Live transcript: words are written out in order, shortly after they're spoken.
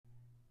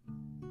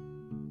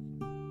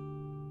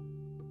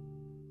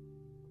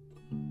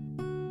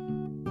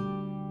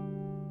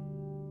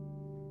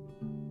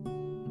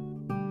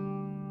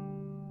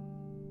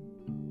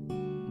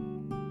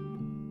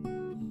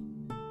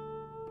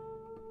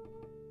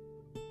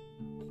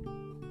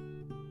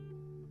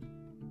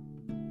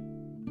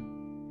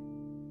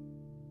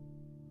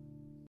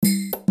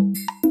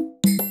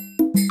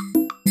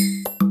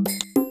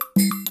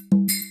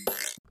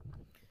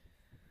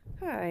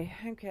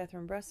I'm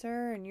Catherine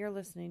Bresser, and you're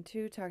listening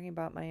to Talking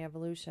About My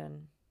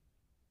Evolution.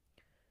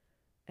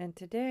 And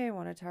today I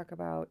want to talk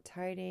about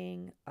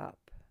tidying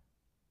up.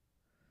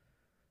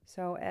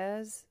 So,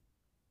 as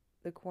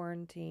the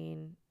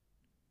quarantine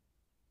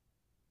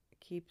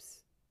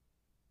keeps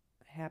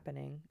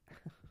happening,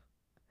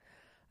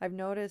 I've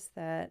noticed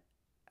that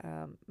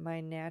my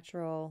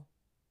natural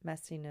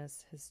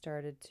messiness has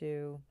started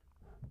to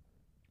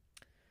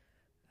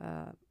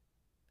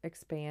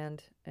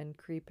expand and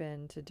creep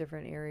into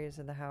different areas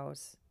of the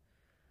house.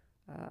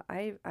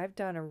 I've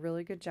done a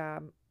really good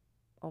job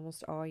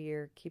almost all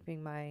year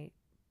keeping my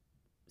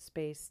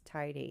space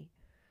tidy.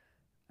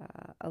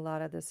 A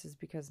lot of this is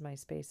because my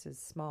space is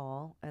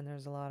small and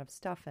there's a lot of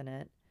stuff in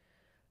it,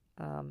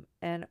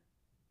 and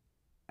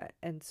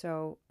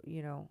so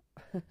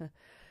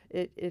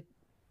it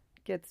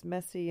gets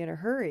messy in a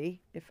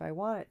hurry if I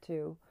want it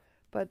to.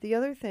 But the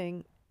other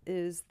thing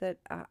is that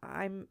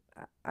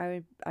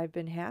I've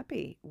been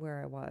happy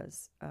where I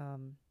was.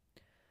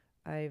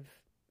 I've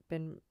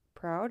been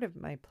proud of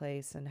my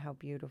place and how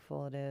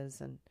beautiful it is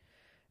and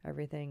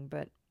everything.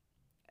 But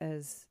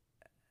as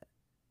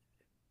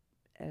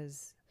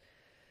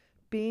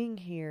being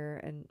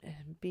here and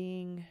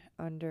being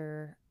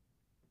under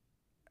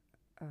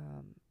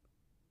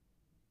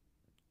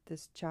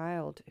this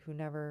child who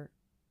never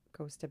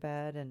goes to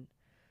bed and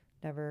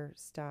never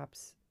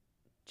stops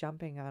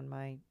jumping on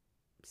my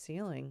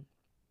ceiling,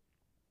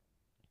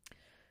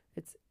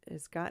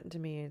 it's gotten to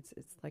me. It's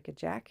like a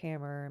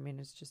jackhammer. I mean,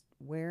 it's just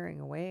wearing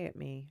away at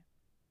me.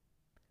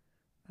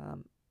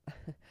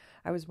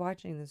 I was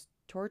watching this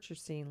torture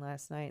scene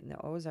last night in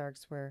the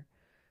Ozarks where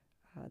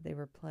they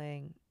were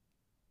playing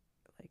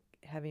like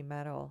heavy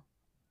metal.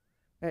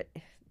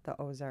 The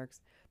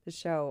Ozarks, the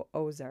show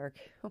Ozark.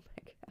 Oh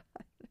my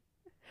God.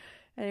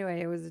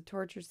 Anyway, it was a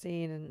torture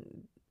scene,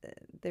 and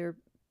they were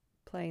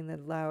playing the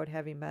loud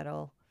heavy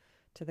metal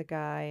to the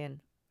guy,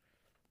 and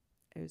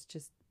it was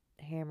just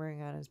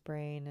hammering on his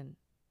brain. And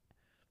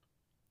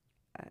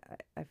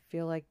I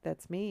feel like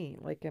that's me.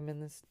 Like I'm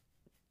in this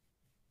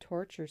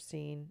torture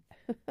scene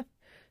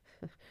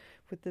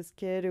with this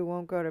kid who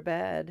won't go to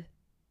bed,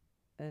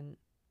 and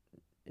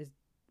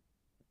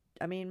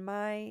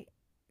my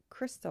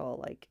crystal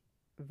like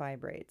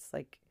vibrates.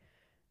 Like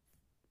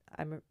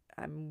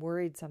I'm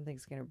worried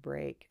something's going to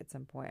break at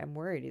some point. I'm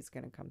worried he's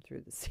going to come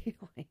through the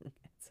ceiling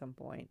at some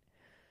point.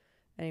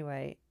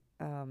 Anyway,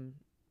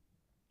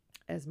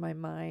 as my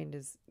mind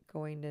is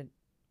going to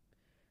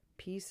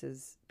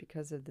pieces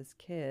because of this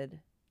kid,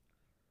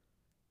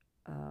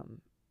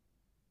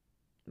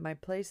 my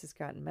place has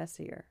gotten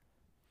messier.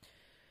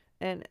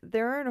 And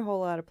there aren't a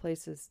whole lot of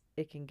places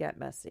it can get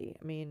messy.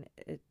 I mean,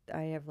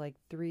 I have like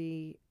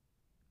 3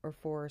 or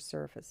 4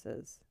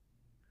 surfaces.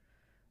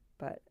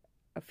 But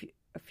a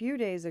few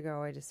days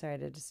ago, I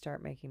decided to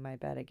start making my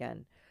bed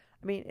again.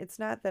 I mean, it's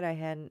not that I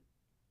hadn't.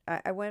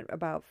 I went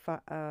about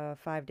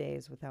 5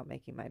 days without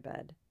making my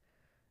bed,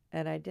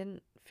 and I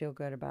didn't feel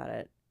good about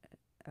it.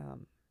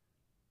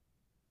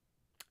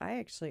 I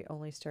actually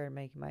only started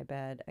making my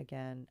bed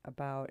again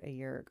about a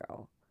year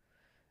ago.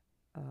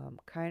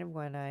 Kind of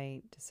when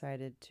I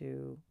decided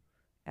to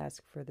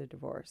ask for the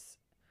divorce.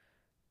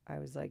 I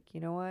was like,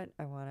 you know what?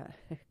 I want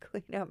to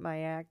clean up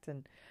my act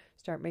and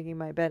start making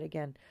my bed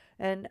again.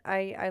 And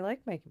I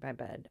like making my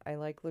bed. I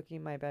like looking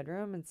in my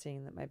bedroom and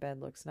seeing that my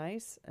bed looks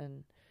nice.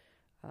 And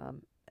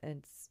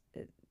it's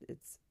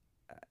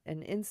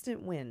an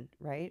instant win,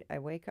 right? I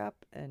wake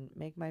up and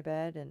make my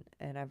bed,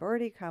 and I've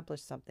already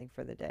accomplished something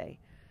for the day.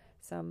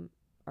 Some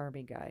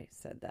army guy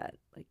said that.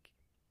 Like,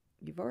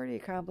 you've already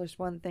accomplished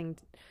one thing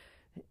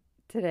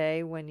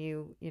today when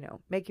you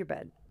make your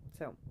bed.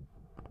 So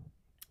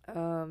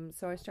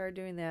I started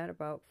doing that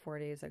about 4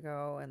 days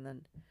ago, and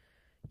then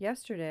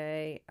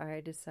yesterday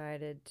I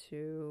decided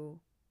to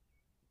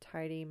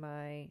tidy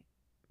my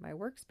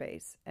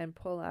workspace and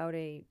pull out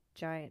a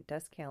giant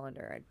desk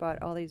calendar. I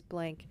bought all these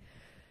blank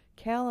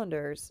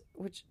calendars,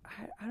 which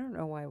I don't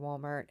know why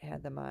Walmart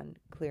had them on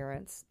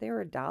clearance. They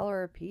were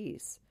 $1 a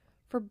piece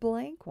for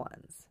blank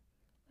ones.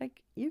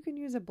 Like, you can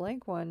use a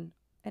blank one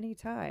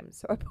anytime.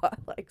 So I bought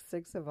like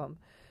 6 of them.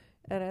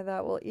 And I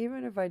thought, well,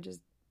 even if I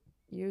just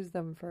use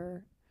them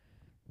for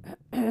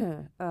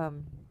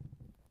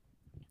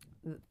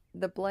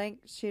the blank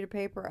sheet of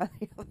paper on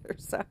the other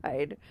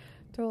side,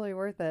 totally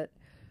worth it.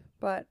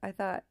 But I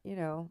thought,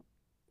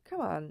 come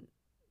on,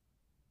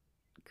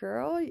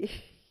 girl,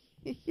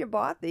 you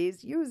bought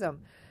these, use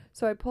them.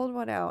 So I pulled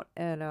one out,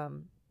 and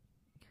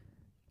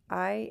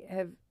I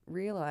have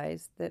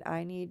realized that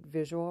I need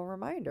visual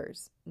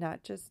reminders,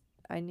 not just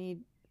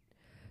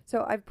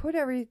So I've put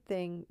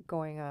everything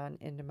going on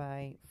into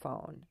my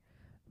phone,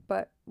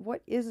 but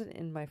what isn't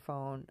in my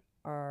phone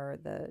are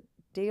the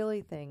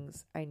daily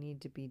things I need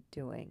to be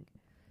doing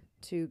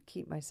to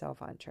keep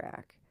myself on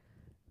track.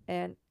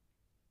 And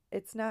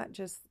it's not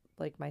just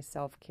like my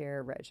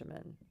self-care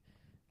regimen,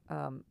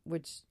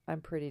 which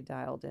I'm pretty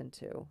dialed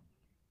into,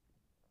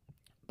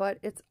 but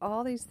it's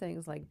all these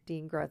things like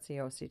Dean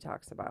Graziosi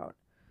talks about,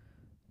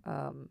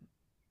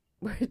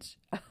 which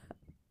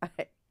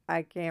I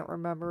I can't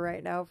remember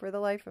right now for the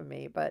life of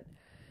me, but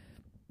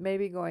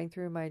maybe going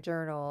through my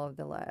journal of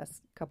the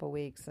last couple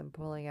weeks and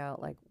pulling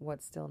out like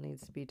what still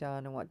needs to be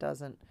done and what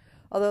doesn't.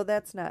 Although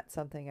that's not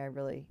something I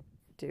really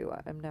do.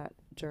 I'm not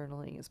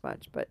journaling as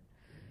much, but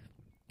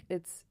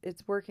it's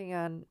working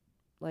on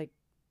like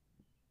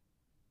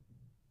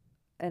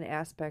an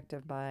aspect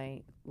of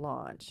my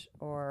launch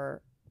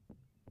or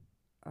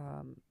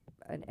um,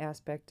 an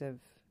aspect of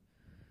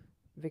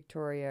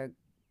Victoria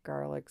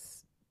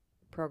Garlick's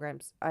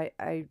programs.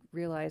 I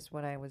realized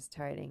when I was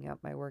tidying up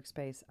my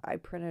workspace, I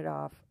printed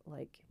off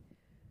like,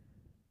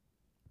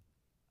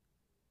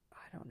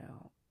 I don't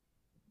know,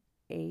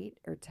 8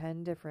 or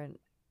 10 different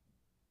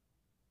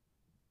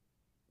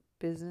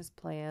business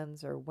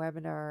plans or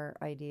webinar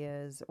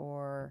ideas,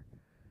 or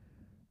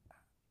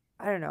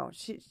I don't know.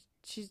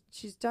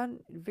 She's done,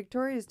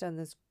 Victoria's done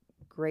this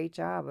great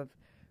job of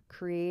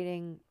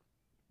creating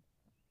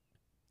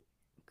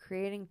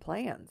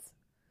plans.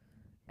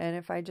 And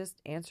if I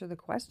just answer the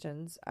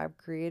questions, I've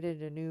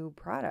created a new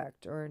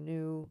product or a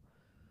new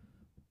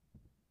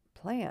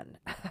plan.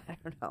 I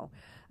don't know.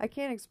 I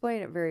can't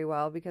explain it very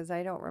well because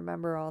I don't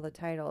remember all the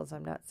titles.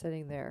 I'm not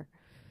sitting there.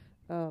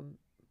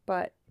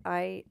 But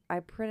I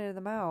printed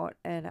them out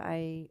and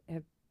I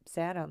have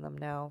sat on them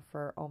now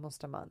for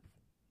almost a month.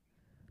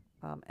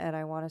 And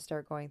I want to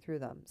start going through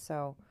them.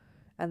 So,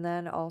 and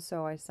then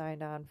also I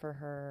signed on for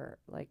her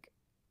like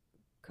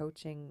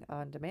coaching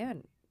on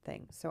demand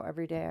thing. So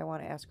every day I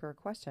want to ask her a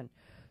question.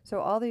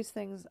 So all these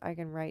things I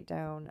can write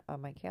down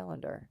on my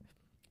calendar.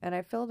 And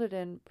I filled it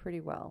in pretty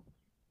well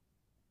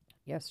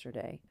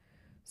yesterday.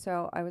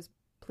 So I was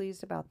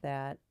pleased about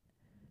that.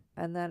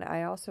 And then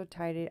I also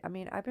tidied, I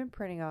mean, I've been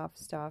printing off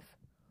stuff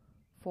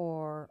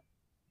for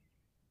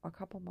a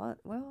couple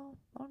months, well,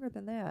 longer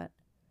than that,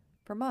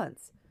 for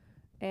months.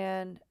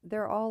 And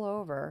they're all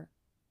over.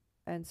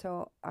 And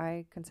so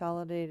I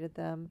consolidated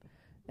them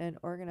and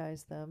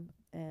organized them.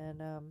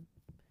 And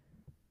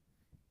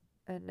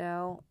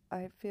now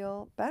I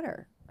feel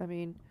better. I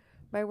mean,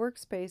 my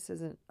workspace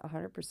isn't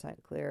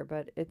 100% clear,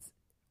 but it's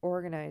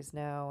organized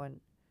now. And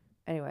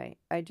anyway,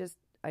 I just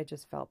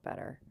felt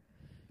better.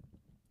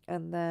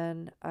 And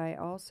then I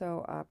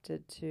also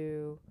opted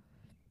to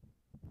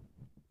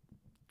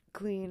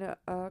clean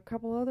a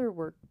couple other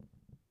work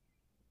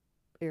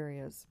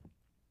areas.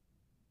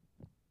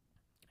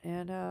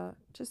 And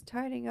just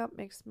tidying up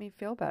makes me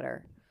feel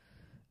better.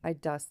 I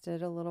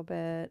dusted a little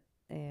bit,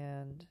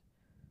 and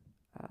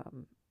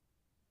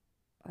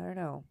I don't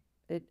know.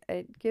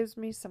 It gives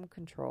me some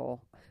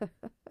control.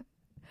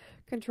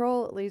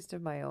 Control at least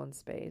of my own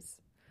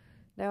space.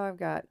 Now I've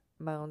got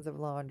mounds of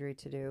laundry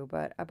to do,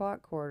 but I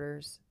bought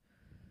quarters.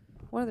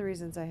 One of the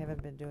reasons I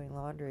haven't been doing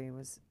laundry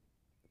was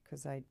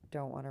because I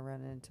don't want to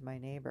run into my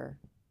neighbor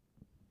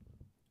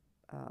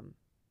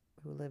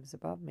who lives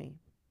above me.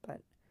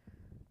 But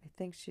I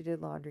think she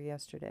did laundry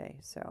yesterday,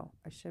 so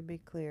I should be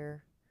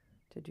clear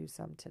to do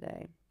some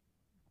today.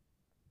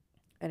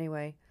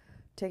 Anyway,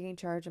 taking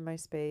charge of my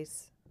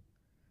space,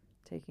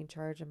 taking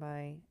charge of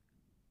my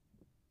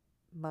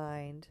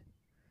mind.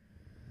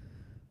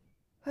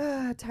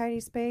 Tidy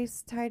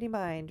space, tidy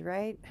mind,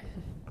 right?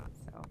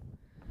 So,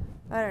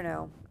 I don't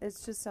know.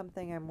 It's just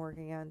something I'm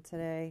working on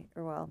today.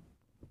 Or, well,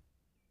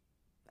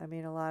 I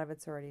mean, a lot of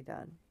it's already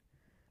done.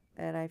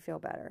 And I feel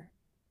better.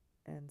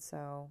 And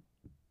so,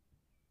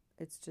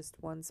 it's just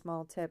one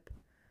small tip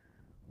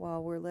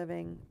while we're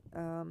living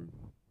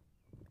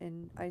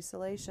in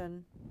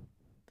isolation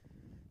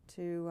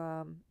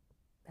to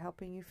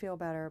helping you feel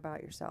better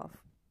about yourself.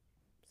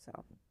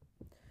 So,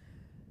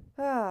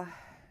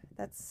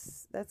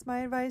 that's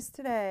my advice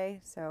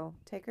today. So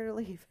take it or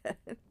leave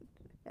it.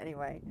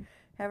 Anyway,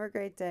 have a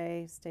great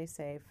day. Stay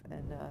safe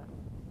and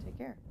take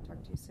care.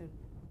 Talk to you soon.